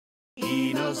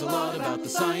knows a lot about the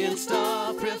science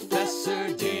stuff.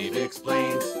 Professor Dave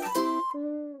explains.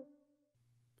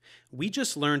 We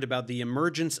just learned about the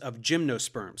emergence of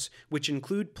gymnosperms, which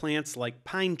include plants like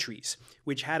pine trees,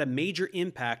 which had a major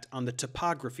impact on the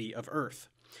topography of Earth.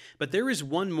 But there is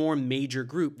one more major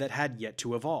group that had yet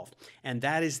to evolve, and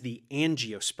that is the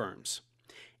angiosperms.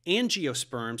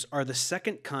 Angiosperms are the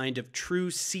second kind of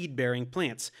true seed-bearing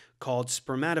plants, called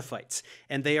spermatophytes,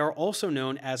 and they are also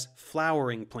known as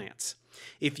flowering plants.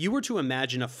 If you were to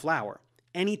imagine a flower,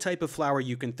 any type of flower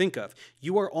you can think of,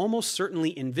 you are almost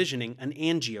certainly envisioning an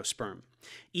angiosperm.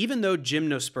 Even though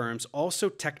gymnosperms also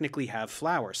technically have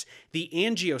flowers, the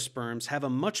angiosperms have a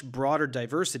much broader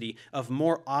diversity of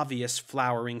more obvious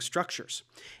flowering structures.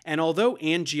 And although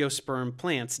angiosperm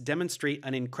plants demonstrate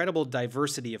an incredible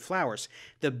diversity of flowers,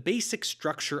 the basic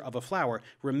structure of a flower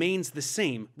remains the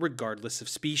same regardless of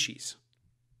species.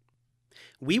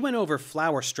 We went over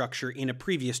flower structure in a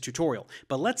previous tutorial,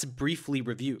 but let's briefly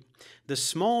review. The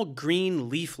small green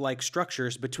leaf-like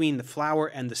structures between the flower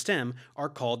and the stem are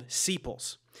called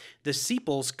sepals. The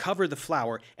sepals cover the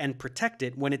flower and protect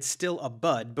it when it's still a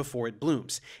bud before it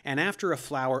blooms, and after a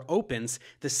flower opens,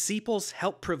 the sepals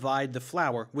help provide the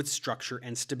flower with structure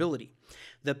and stability.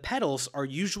 The petals are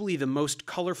usually the most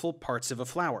colorful parts of a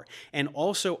flower, and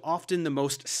also often the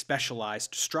most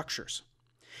specialized structures.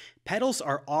 Petals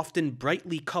are often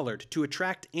brightly colored to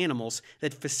attract animals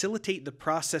that facilitate the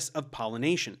process of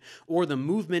pollination, or the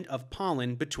movement of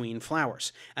pollen between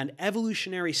flowers, an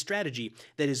evolutionary strategy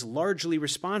that is largely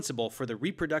responsible for the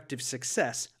reproductive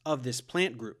success of this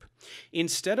plant group.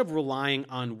 Instead of relying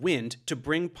on wind to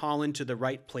bring pollen to the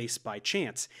right place by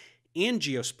chance,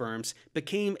 angiosperms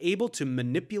became able to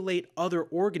manipulate other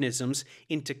organisms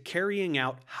into carrying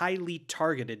out highly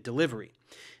targeted delivery.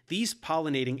 These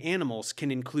pollinating animals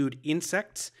can include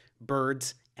insects,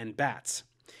 birds, and bats.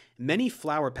 Many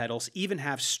flower petals even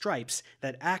have stripes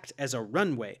that act as a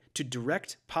runway to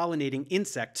direct pollinating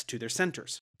insects to their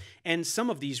centers. And some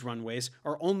of these runways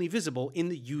are only visible in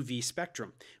the UV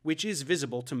spectrum, which is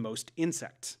visible to most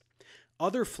insects.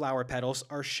 Other flower petals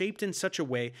are shaped in such a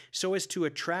way so as to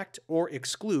attract or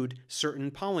exclude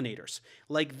certain pollinators,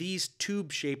 like these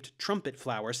tube-shaped trumpet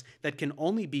flowers that can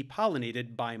only be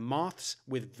pollinated by moths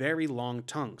with very long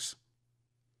tongues.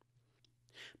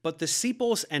 But the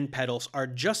sepals and petals are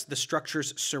just the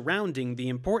structures surrounding the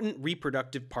important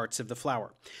reproductive parts of the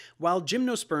flower. While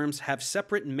gymnosperms have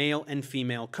separate male and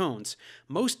female cones,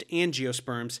 most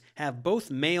angiosperms have both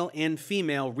male and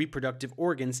female reproductive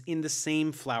organs in the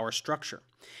same flower structure.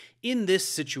 In this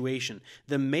situation,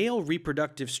 the male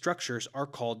reproductive structures are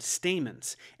called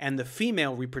stamens, and the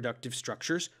female reproductive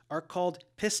structures are called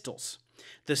pistils.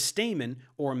 The stamen,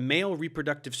 or male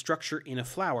reproductive structure in a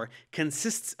flower,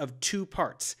 consists of two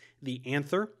parts, the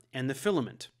anther and the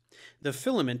filament. The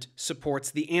filament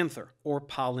supports the anther, or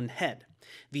pollen head.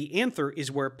 The anther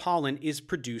is where pollen is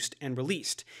produced and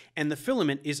released, and the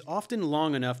filament is often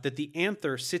long enough that the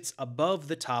anther sits above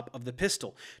the top of the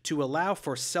pistil to allow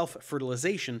for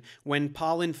self-fertilization when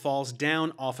pollen falls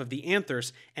down off of the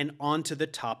anthers and onto the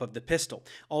top of the pistil,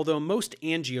 although most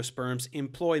angiosperms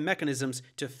employ mechanisms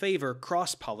to favor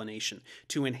cross-pollination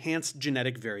to enhance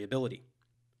genetic variability.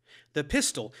 The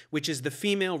pistil, which is the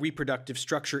female reproductive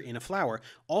structure in a flower,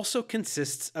 also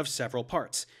consists of several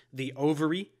parts: the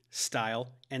ovary,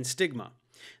 style, and stigma.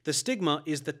 The stigma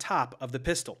is the top of the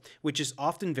pistil, which is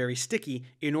often very sticky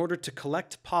in order to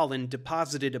collect pollen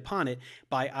deposited upon it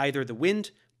by either the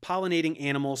wind, pollinating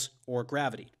animals, or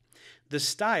gravity. The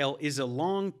style is a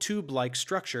long tube-like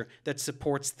structure that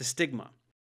supports the stigma.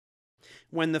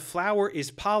 When the flower is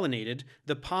pollinated,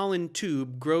 the pollen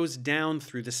tube grows down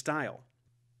through the style.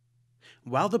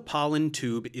 While the pollen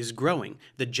tube is growing,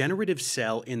 the generative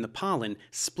cell in the pollen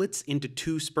splits into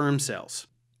two sperm cells.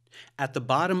 At the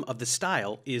bottom of the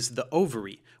style is the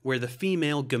ovary, where the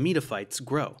female gametophytes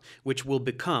grow, which will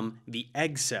become the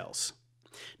egg cells.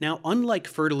 Now, unlike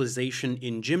fertilization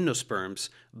in gymnosperms,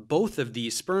 both of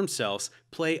these sperm cells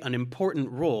play an important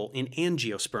role in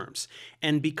angiosperms,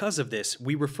 and because of this,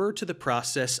 we refer to the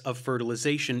process of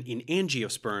fertilization in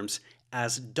angiosperms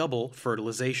as double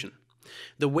fertilization.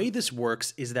 The way this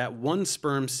works is that one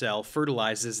sperm cell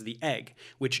fertilizes the egg,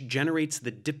 which generates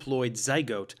the diploid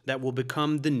zygote that will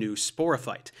become the new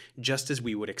sporophyte, just as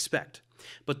we would expect.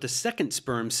 But the second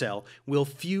sperm cell will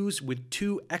fuse with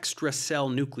two extra cell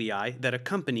nuclei that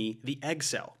accompany the egg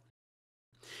cell.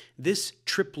 This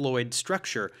triploid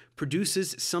structure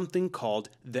produces something called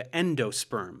the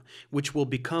endosperm, which will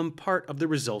become part of the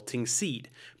resulting seed,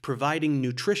 providing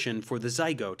nutrition for the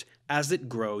zygote as it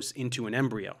grows into an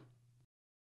embryo.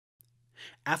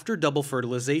 After double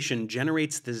fertilization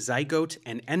generates the zygote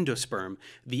and endosperm,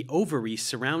 the ovary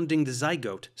surrounding the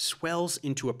zygote swells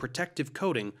into a protective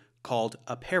coating called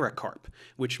a pericarp,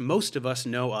 which most of us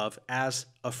know of as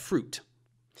a fruit.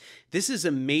 This is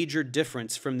a major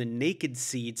difference from the naked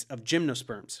seeds of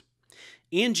gymnosperms.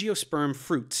 Angiosperm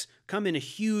fruits come in a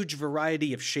huge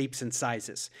variety of shapes and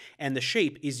sizes, and the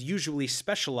shape is usually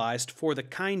specialized for the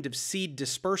kind of seed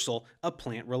dispersal a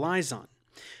plant relies on.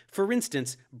 For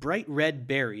instance, bright red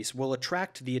berries will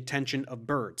attract the attention of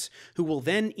birds, who will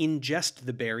then ingest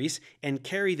the berries and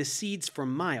carry the seeds for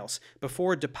miles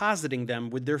before depositing them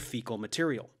with their fecal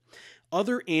material.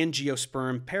 Other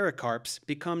angiosperm pericarps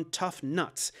become tough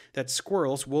nuts that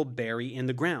squirrels will bury in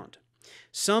the ground.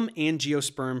 Some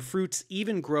angiosperm fruits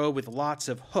even grow with lots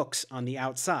of hooks on the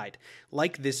outside,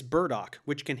 like this burdock,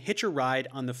 which can hitch a ride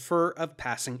on the fur of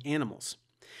passing animals.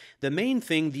 The main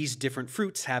thing these different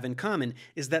fruits have in common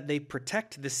is that they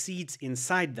protect the seeds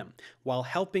inside them, while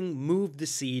helping move the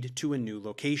seed to a new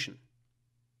location.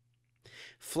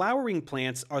 Flowering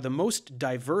plants are the most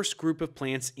diverse group of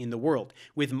plants in the world,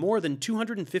 with more than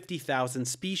 250,000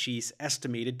 species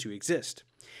estimated to exist.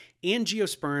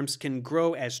 Angiosperms can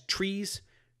grow as trees,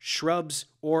 shrubs,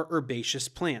 or herbaceous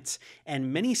plants,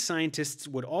 and many scientists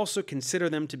would also consider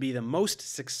them to be the most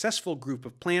successful group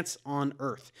of plants on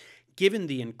Earth, given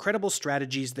the incredible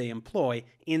strategies they employ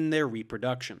in their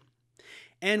reproduction.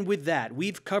 And with that,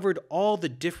 we've covered all the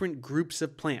different groups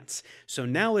of plants, so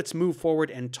now let's move forward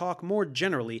and talk more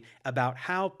generally about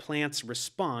how plants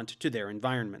respond to their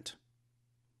environment.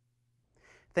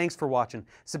 Thanks for watching.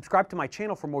 Subscribe to my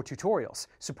channel for more tutorials.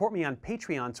 Support me on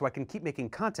Patreon so I can keep making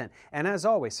content. And as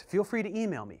always, feel free to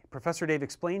email me,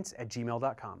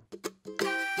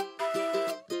 ProfessorDaveExplains@gmail.com.